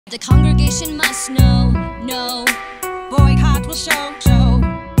The congregation must know, boycott will show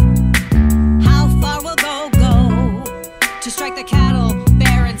how far we'll go to strike the cattle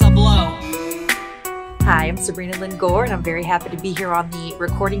barons a blow. Hi, I'm Sabrina Lynn Gore, and I'm very happy to be here on the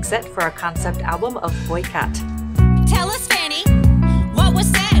recording set for our concept album of Boycott. Tell us, Fanny, what was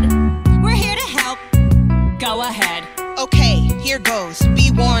said. We're here to help. Go ahead. Okay, here goes.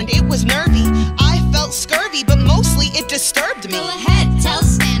 Be warned, it was nervy. I felt scurvy, but mostly it disturbed me. Go ahead, tell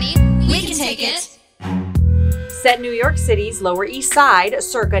us, Fanny. We can take it. Set in New York City's Lower East Side,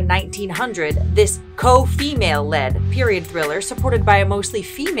 circa 1900, this co-female-led period thriller, supported by a mostly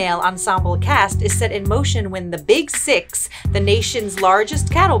female ensemble cast, is set in motion when the Big Six, the nation's largest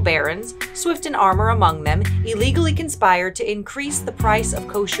cattle barons, swift in armor among them, illegally conspire to increase the price of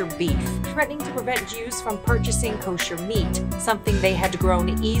kosher beef, threatening to prevent Jews from purchasing kosher meat, something they had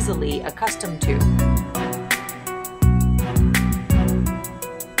grown easily accustomed to.